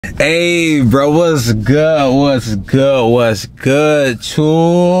Hey bro, what's good? What's good,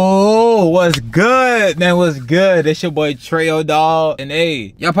 man? What's good? It's your boy Trail Dog. And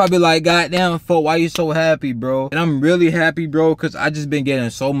hey, y'all probably like, goddamn folk, why you so happy, bro? And I'm really happy, bro, because I just been getting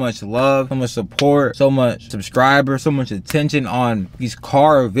so much love, so much support, so much subscribers, so much attention on these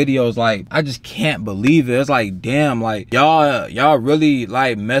car videos. Like, I just can't believe it. It's like, damn, like y'all really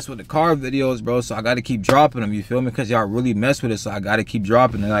like mess with the car videos, bro, so I gotta keep dropping them, you feel me? Because y'all really mess with it, so I gotta keep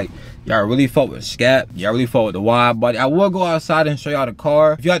dropping it. Like, y'all really fuck with Scat, y'all really fuck with the Widebody. I will go outside and show y'all the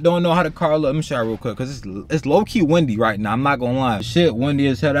car. If y'all don't know how the car look, let me show y'all real quick, because it's low-key windy right now. I'm not gonna lie, shit windy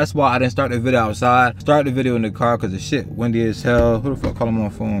as hell. That's why I didn't start the video outside, start the video in the car, because the shit windy as hell. Who the fuck call him on my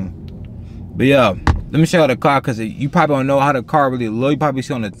phone? But yeah, let me show y'all the car, because you probably don't know how the car really look. You probably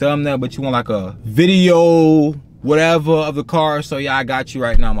see on the thumbnail, but you want like a video whatever of the car. So yeah, I got you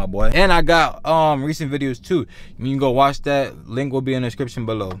right now, my boy. And I got recent videos too. You can go watch that. Link will be in the description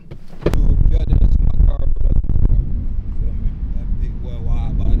below.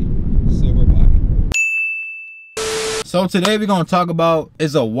 So today we're gonna talk about,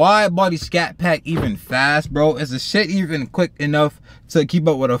 is a Widebody Scat Pack even fast, bro? Is the shit even quick enough to keep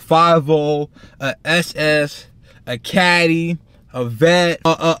up with a 5.0, a SS, a Caddy, a Vet,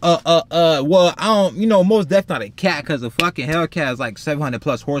 well, I don't, you know, most definitely not a Cat, because the fucking Hellcat is like 700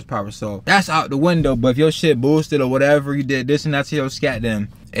 plus horsepower, so that's out the window. But if your shit boosted or whatever, you did this and that to your Scat, then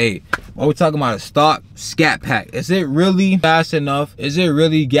hey, what we talking about, a stock Scat Pack. Is it really fast enough? Is it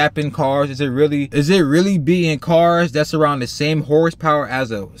really gapping cars? Is it really beating cars that's around the same horsepower as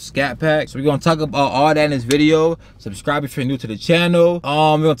a Scat Pack? So we're gonna talk about all that in this video. Subscribe if you're new to the channel. We're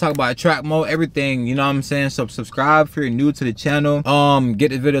gonna talk about track mode, everything, you know what I'm saying? So subscribe if you're new to the channel.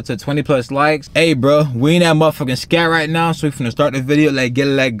 Get the video to 20 plus likes. Hey bro, we in that motherfucking Scat right now, so we finna start the video. Let's get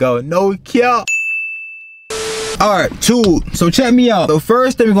it, let go. No cap. Alright, so check me out. The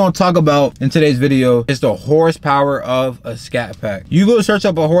first thing we're gonna talk about in today's video is the horsepower of a Scat Pack. You go search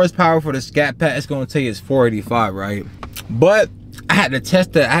up a horsepower for the Scat Pack, it's gonna tell you it's 485, right? But I had to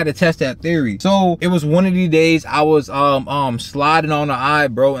test that theory. So it was one of these days I was sliding on the eye,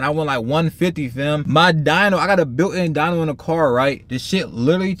 bro, and I went like 150, fam. My dyno, I got a built-in dyno in the car, right? This shit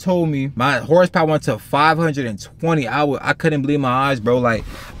literally told me my horsepower went to 520. I couldn't believe my eyes, bro. Like,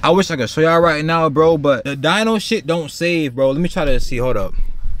 I wish I could show y'all right now, bro, but the dyno shit don't save, bro. Let me try to see, hold up.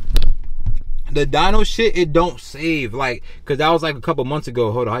 The dyno shit, it don't save, like, cause that was like a couple months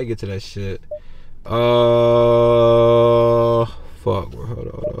ago. Hold on, how you get to that shit? Fuck, hold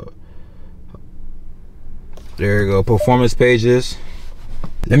up. There you go, performance pages.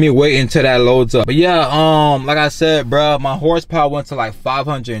 Let me wait until that loads up. But yeah, like I said, bro, my horsepower went to like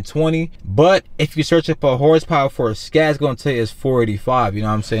 520. But if you search up a horsepower for a Scat, it's gonna tell you it's 485. You know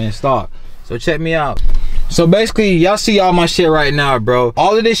what I'm saying? Stock. So check me out. So basically, y'all see all my shit right now, bro.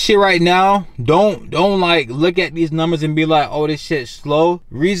 All of this shit right now, don't like look at these numbers and be like, oh, this shit's slow.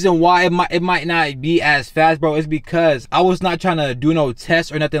 Reason why it might not be as fast, bro, is because I was not trying to do no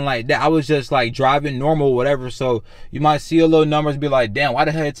tests or nothing like that. I was just like driving normal, whatever. So you might see a little numbers, be like, damn, why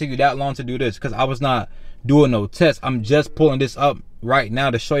the hell it take you that long to do this? Because I was not doing no tests. I'm just pulling this up right now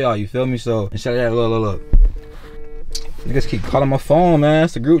to show y'all, you feel me? So and show that, look. Niggas keep calling my phone, man.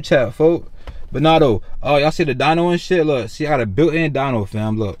 It's a group chat, folks. But nah though, y'all see the dyno and shit? Look, see I got a built-in dyno,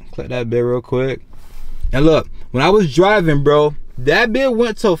 fam. Look, click that bit real quick. And look, when I was driving, bro, that bit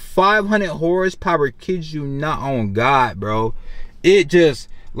went to 500 horsepower, kid you not, on God, bro. It just,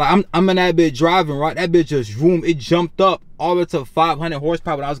 like, I'm in that bit driving, right? That bit just, boom, it jumped up all the way to 500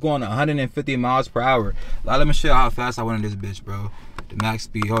 horsepower when I was going 150 miles per hour. Like, let me show you how fast I went in this bitch, bro. The max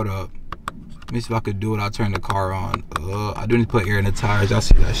speed, hold up. Let me see if I could do it. I'll turn the car on. I do need to put air in the tires. Y'all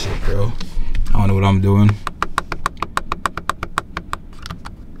see that shit, bro. I don't know what I'm doing.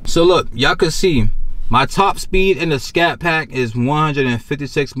 So look, y'all can see my top speed in the Scat Pack is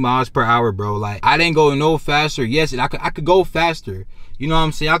 156 miles per hour, bro. Like, I didn't go no faster. Yes, I could go faster. You know what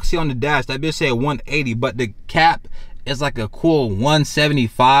I'm saying? Y'all can see on the dash, that bitch said 180, but the cap is like a cool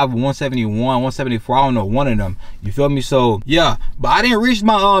 175, 171, 174. I don't know, one of them. You feel me? So yeah, but I didn't reach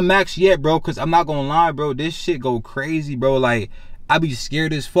my max yet, bro, because I'm not gonna lie, bro, this shit go crazy, bro. Like, I be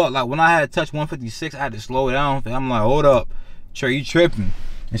scared as fuck. Like, when I had touched 156, I had to slow it down. I'm like, hold up, Trey, you tripping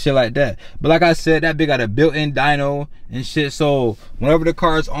and shit like that. But like I said, that bitch got a built-in dyno and shit. So whenever the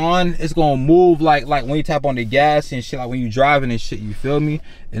car's on, it's gonna move like when you tap on the gas and shit, like when you driving and shit. You feel me?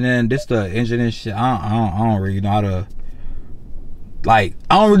 And then this the engine and shit. I don't really know how to. Like,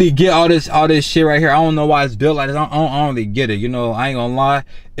 I don't really get all this shit right here. I don't know why it's built like this. I don't really get it. You know, I ain't gonna lie.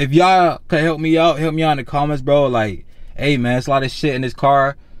 If y'all could help me out in the comments, bro. Like, hey man, it's a lot of shit in this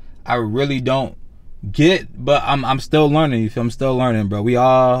car I really don't but I'm still learning. You feel? I'm still learning, bro. We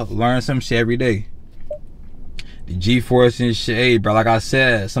all learn some shit every day. The G-force and shit, hey, bro. Like I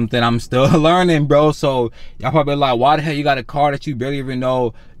said, something I'm still learning, bro. So y'all probably like, why the hell you got a car that you barely even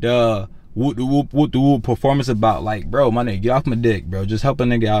know the whoop performance about? Like, bro, my nigga, get off my dick, bro. Just help a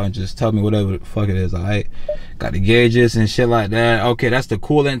nigga out and just tell me whatever the fuck it is, alright? Got the gauges and shit like that. Okay, that's the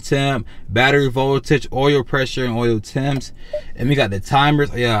coolant temp, battery voltage, oil pressure, and oil temps. And we got the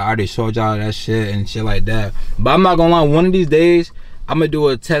timers. Yeah, I already showed y'all that shit and shit like that. But I'm not gonna lie, one of these days I'm gonna do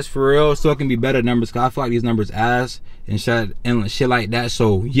a test for real so it can be better numbers, cause I feel like these numbers ass and shit like that.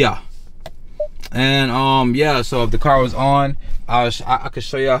 So yeah. And yeah, so if the car was on, I could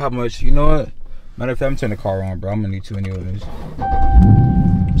show y'all how much. You know what, matter of fact, I'm turning the car on, bro. I'm gonna need to anyways.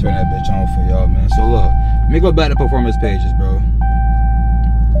 Turn that bitch on for y'all, man. So look, let me go back to performance pages, bro.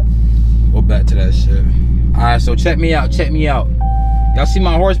 Go back to that shit. All right, so check me out, y'all see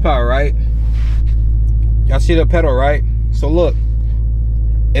my horsepower, right? Y'all see the pedal, right? So look,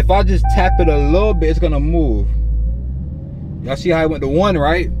 if I just tap it a little bit, it's gonna move. Y'all see how it went to 1,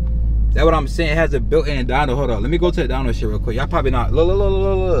 right? That's what I'm saying. It has a built-in dyno. Hold on, let me go to the dyno shit real quick. Y'all probably not.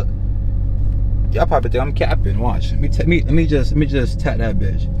 Look. Y'all probably think I'm capping. Watch. Let me just tap that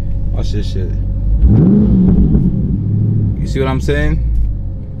bitch. Watch this shit. You see what I'm saying?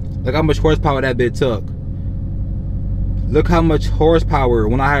 Look how much horsepower that bitch took. Look how much horsepower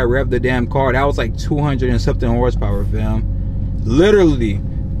when I had revved the damn car. That was like 200 and something horsepower, fam. Literally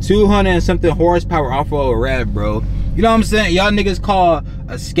 200 and something horsepower off of a rev, bro. You know what I'm saying? Y'all niggas call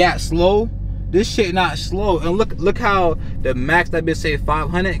a Scat slow. This shit not slow. And look how the max that bitch say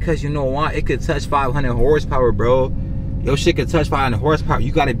 500, because you know why? It could touch 500 horsepower, bro. Your shit could touch 500 horsepower.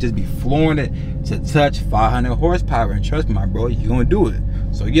 You gotta just be flooring it to touch 500 horsepower. And trust me, my bro, you gonna do it.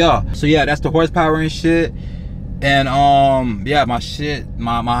 So yeah, that's the horsepower and shit. And yeah, my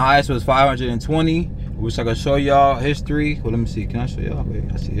highest was 520. Wish I could show y'all history. Well, let me see. Can I show y'all? Wait,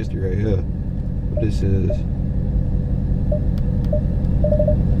 I see history right here. What this is?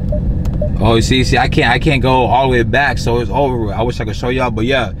 Oh, you see, I can't go all the way back, so it's over. I wish I could show y'all, but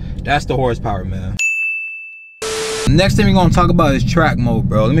yeah, that's the horsepower, man. Next thing we're gonna talk about is track mode,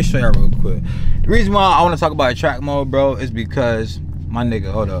 bro. Let me show y'all real quick. The reason why I want to talk about track mode, bro, is because my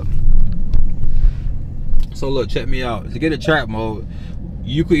nigga, hold up. So look, check me out. To get a track mode,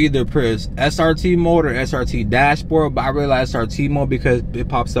 you could either press SRT mode or SRT dashboard, but I really like SRT mode because it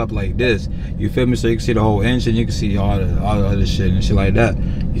pops up like this. You feel me? So you can see the whole engine, you can see all the other shit and shit like that.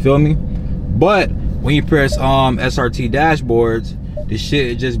 You feel me? But when you press SRT dashboards, the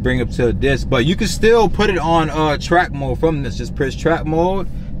shit just bring up to this. But you can still put it on track mode from this. Just press track mode,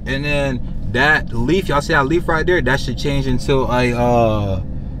 and then that leaf, y'all see that leaf right there? That should change into a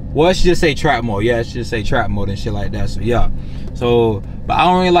well, it should just say track mode. Yeah, it should just say track mode and shit like that. So yeah. So, but I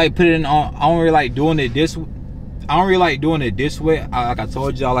don't really like putting it on. I don't really like doing it this. I don't really like doing it this way. Like I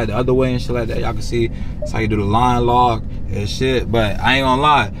told y'all, like the other way and shit like that. Y'all can see that's how you do the line lock and shit. But I ain't gonna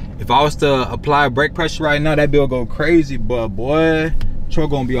lie. If I was to apply brake pressure right now, that bill go crazy. But boy, truck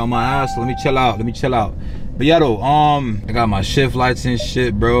gonna be on my ass. So let me chill out. But yeah, though, I got my shift lights and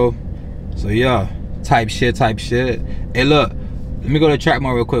shit, bro. So yeah, type shit. Hey, look. Let me go to track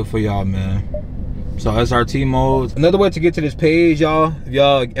mode real quick for y'all, man. So SRT modes. Another way to get to this page, y'all, if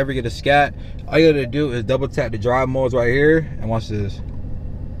y'all ever get a Scat, all you gotta do is double tap the drive modes right here, and watch this.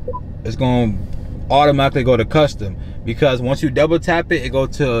 It's gonna automatically go to custom, because once you double tap it, it go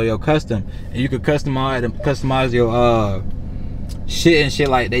to your custom, and you could customize your shit and shit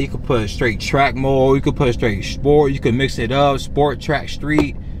like that. You could put straight track mode, you could put straight sport, you could mix it up, sport, track,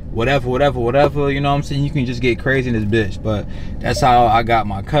 street, whatever, you know what I'm saying? You can just get crazy in this bitch. But that's how I got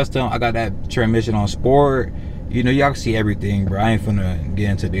my custom. I got that transmission on sport. You know, y'all can see everything, bro. I ain't finna get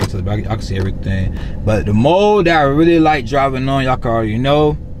into details, but y'all can see everything. But the mode that I really like driving on, y'all can already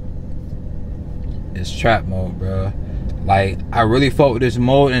know, is trap mode, bro. Like, I really fuck with this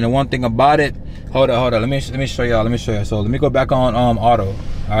mode. And the one thing about it, hold on, let me show y'all. So let me go back on auto.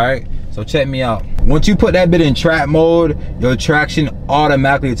 All right, so check me out. Once you put that bit in track mode, your traction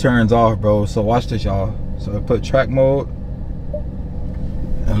automatically turns off, bro. So watch this, y'all. So I put track mode,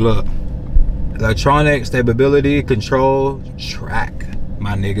 and look, electronic stability control track,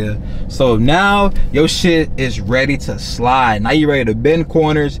 my nigga. So now your shit is ready to slide. Now you ready to bend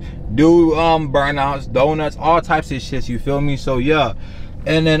corners, do burnouts, donuts, all types of shit, you feel me? So yeah.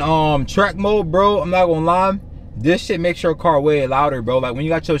 And then track mode, bro, I'm not gonna lie, this shit makes your car way louder, bro. Like when you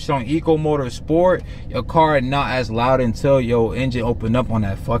got your shit on eco mode or sport, your car not as loud until your engine open up on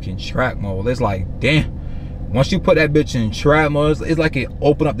that fucking track mode. It's like, damn, once you put that bitch in track mode, it's like it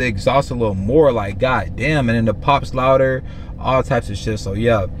open up the exhaust a little more, like god damn. And then the pop's louder, all types of shit. So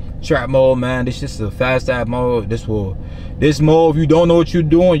yeah, trap mode, man. This just a fast ass mode. This mode, if you don't know what you're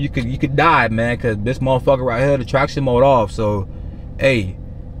doing, you could die, man, because this motherfucker right here, the traction mode off. So hey,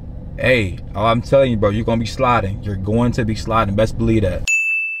 I'm telling you, bro, you're gonna be sliding. You're going to be sliding, best believe that.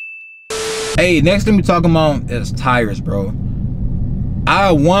 Hey, next thing we talking about is tires, bro.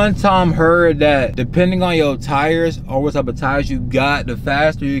 I one time heard that depending on your tires or what type of tires you got, the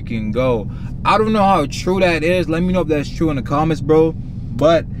faster you can go. I don't know how true that is. Let me know if that's true in the comments, bro.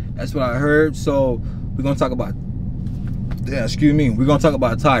 But that's what I heard. So we're gonna talk about, we're gonna talk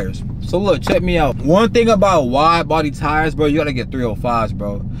about tires. So look, check me out. One thing about wide body tires, bro, you gotta get 305s,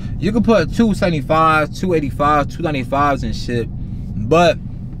 bro. You can put 275s, 285s, 295s and shit, but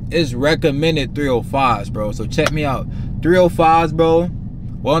it's recommended 305s, bro. So check me out. 305s, bro.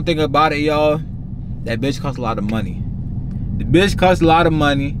 One thing about it, y'all, that bitch costs a lot of money. The bitch costs a lot of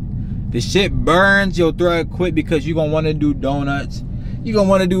money. The shit burns your thread quick because you're gonna want to do donuts. You're gonna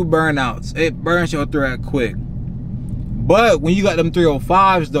want to do burnouts. It burns your thread quick. But when you got them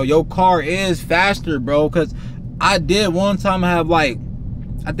 305s though, your car is faster, bro. Cause I did one time have like,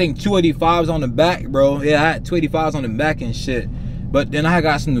 I think 285s on the back, bro. Yeah, I had 285s on the back and shit. But then I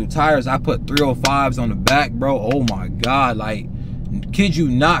got some new tires. I put 305s on the back, bro. Oh my God, like, kid you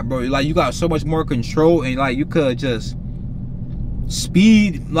not, bro. Like, you got so much more control and like you could just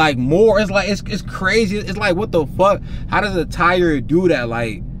speed like more. It's like it's crazy. It's like, what the fuck? How does a tire do that?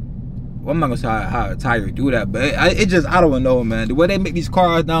 Like, well, I'm not gonna say how a tire do that, but it just, I don't know, man. The way they make these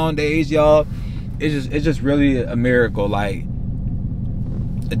cars nowadays, y'all, it's just really a miracle. Like,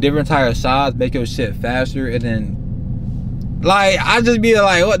 a different tire size make your shit faster, and then like, I just be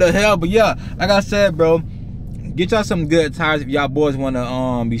like, what the hell? But yeah, like I said, bro, get y'all some good tires if y'all boys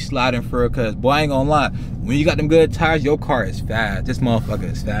wanna be sliding for it. Cause boy, I ain't gonna lie, when you got them good tires, your car is fast. This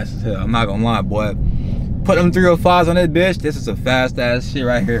motherfucker is fast as hell. I'm not gonna lie, boy. Put them 305s on this bitch. This is a fast ass shit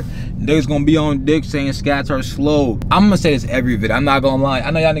right here. Niggas gonna be on dick saying scats are slow. I'm gonna say this every video. I'm not gonna lie.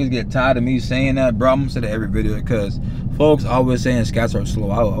 I know y'all niggas get tired of me saying that, bro. I'm gonna say that every video because folks always saying scats are slow.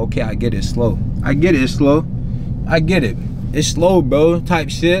 Okay, I get it, slow. I get it, it's slow. I get it. It's slow, bro, type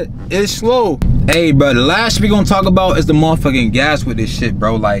shit. It's slow. Hey, bro, the last shit we gonna talk about is the motherfucking gas with this shit,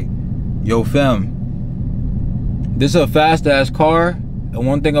 bro. Like, yo, fam, this is a fast ass car, and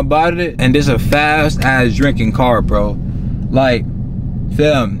one thing about it, and this is a fast ass drinking car, bro. Like,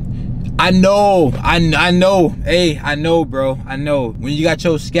 fam, I know, hey, I know, bro, I know. When you got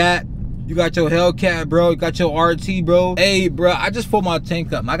your Scat, you got your Hellcat, bro, you got your RT, bro. Hey, bro, I just filled my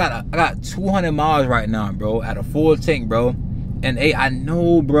tank up. I got 200 miles right now, bro, at a full tank, bro. And hey, I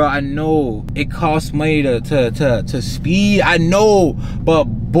know, bro, I know it costs money to speed, I know, but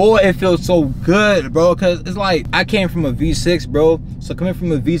boy, it feels so good, bro, because it's like, I came from a V6, bro, so coming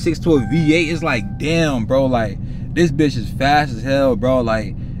from a V6 to a V8 is like, damn, bro, like, this bitch is fast as hell, bro,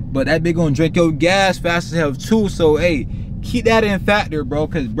 like, but that bitch gonna drink your gas fast as hell too. So hey, keep that in factor, bro,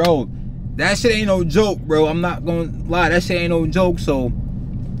 because bro, that shit ain't no joke, bro. I'm not gonna lie, that shit ain't no joke. So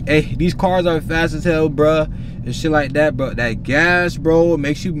hey, these cars are fast as hell, bro, and shit like that, bro. That gas, bro,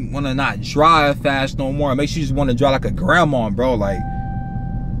 makes you wanna not drive fast no more. It makes you just wanna drive like a grandma, bro. Like,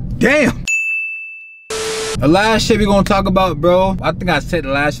 damn. The last shit we gonna talk about, bro, I think I said the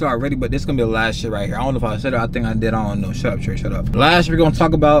last shit already, but this gonna be the last shit right here. I don't know if I said it. I think I did. I don't know. Shut up, Trey. Shut up. The last shit we gonna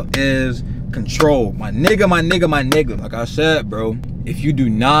talk about is control. My nigga, my nigga, my nigga. Like I said, bro, if you do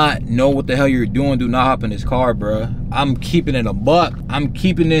not know what the hell you're doing, do not hop in this car, bro. I'm keeping it a buck. I'm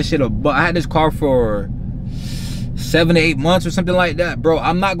keeping this shit a buck. I had this car for 7 to 8 months or something like that, bro.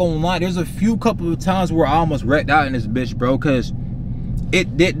 I'm not gonna lie. There's a few couple of times where I almost wrecked out in this bitch, bro, because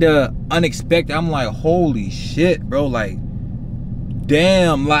it did the unexpected. I'm like, holy shit, bro. Like,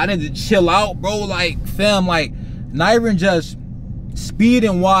 damn, like, I need to chill out, bro. Like, fam, like, not even just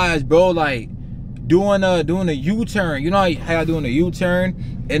speeding wise, bro. Like, doing a U-turn. You know how y'all doing a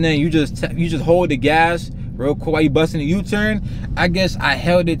U-turn, and then you just hold the gas real quick while you busting the U-turn. I guess I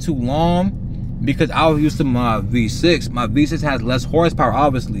held it too long because I was used to my V6. My V6 has less horsepower,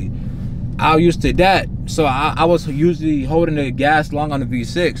 obviously. I was used to that, so I was usually holding the gas long on the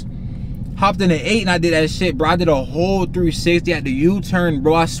V6. Hopped in the 8 and I did that shit, bro. I did a whole 360 at the U-turn,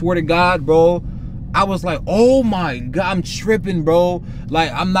 bro. I swear to God, bro. I was like, oh my God, I'm tripping, bro.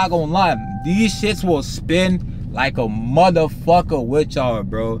 Like, I'm not gonna lie. These shits will spin like a motherfucker with y'all,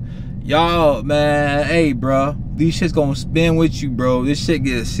 bro. Y'all, man, hey, bro. These shits gonna spin with you, bro. This shit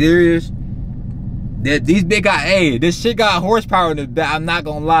gets serious. These big got, hey, this shit got horsepower in the back. I'm not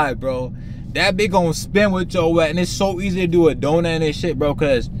gonna lie, bro. That big gonna spin with your wet, and it's so easy to do a donut and this shit, bro,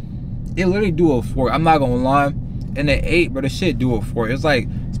 because it literally do a fork. I'm not gonna lie. In the 8, bro, the shit do a fork. It's like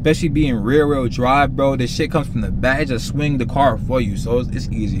especially being rear wheel drive, bro. This shit comes from the back. It just swing the car for you, so it's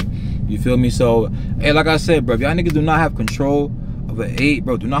easy. You feel me? So, hey, like I said, bro, if y'all niggas do not have control of an 8,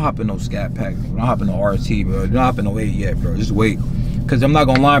 bro, do not hop in no Scat Pack. Do not hop in no RT, bro. Do not hop in no 8 yet, bro. Just wait. Because I'm not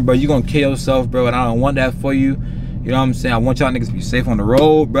going to lie, bro. You're going to kill yourself, bro, and I don't want that for you. You know what I'm saying? I want y'all niggas to be safe on the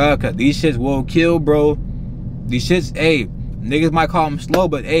road, bro, because these shits will kill, bro. These shits, hey, niggas might call them slow,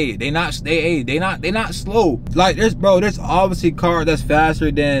 but hey, they not slow. Like this, bro, there's obviously car that's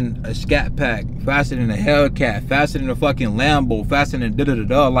faster than a Scat Pack, faster than a Hellcat, faster than a fucking Lambo, faster than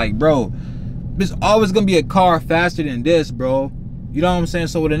da-da-da-da. Like, bro, there's always gonna be a car faster than this, bro. You know what I'm saying?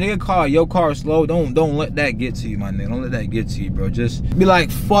 So when a nigga call your car slow, don't let that get to you, my nigga. Don't let that get to you, bro. Just be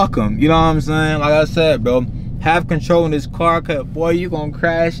like, fuck them. You know what I'm saying? Like I said, bro, have control in this car, cause boy, you gonna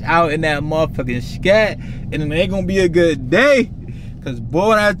crash out in that motherfucking Scat, and it ain't gonna be a good day. Cause boy,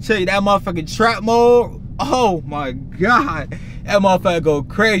 when I tell you that motherfucking trap mode, oh my god, that motherfucker go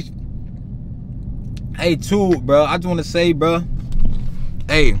crazy. Hey, too, bro, I just wanna say, bro,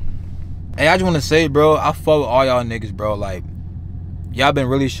 hey, I just wanna say, bro, I fuck with all y'all niggas, bro. Like, y'all been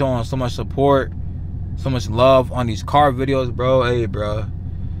really showing so much support, so much love on these car videos, bro. Hey, bro,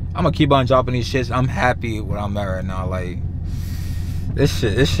 I'm gonna keep on dropping these shits. I'm happy where I'm at right now. Like, this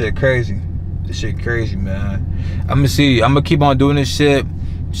shit crazy. This shit crazy, man. I'm gonna keep on doing this shit.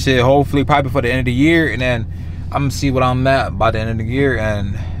 Hopefully probably before the end of the year, and then I'm gonna see what I'm at by the end of the year.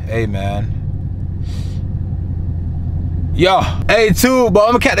 And hey, man, yo, hey, too, but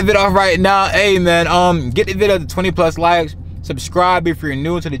I'm gonna cut the video off right now. Hey, man, get the video to 20+ likes. Subscribe if you're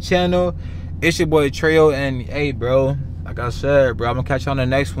new to the channel. It's your boy Trail, and hey, bro, like I said, bro, I'm gonna catch you on the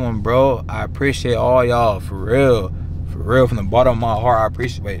next one, bro. I appreciate all y'all, for real, from the bottom of my heart. I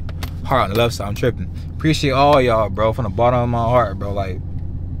appreciate. Heart on the left side, I'm tripping. Appreciate all y'all, bro, from the bottom of my heart, bro. Like,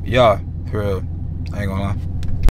 yeah, for real, I ain't gonna lie.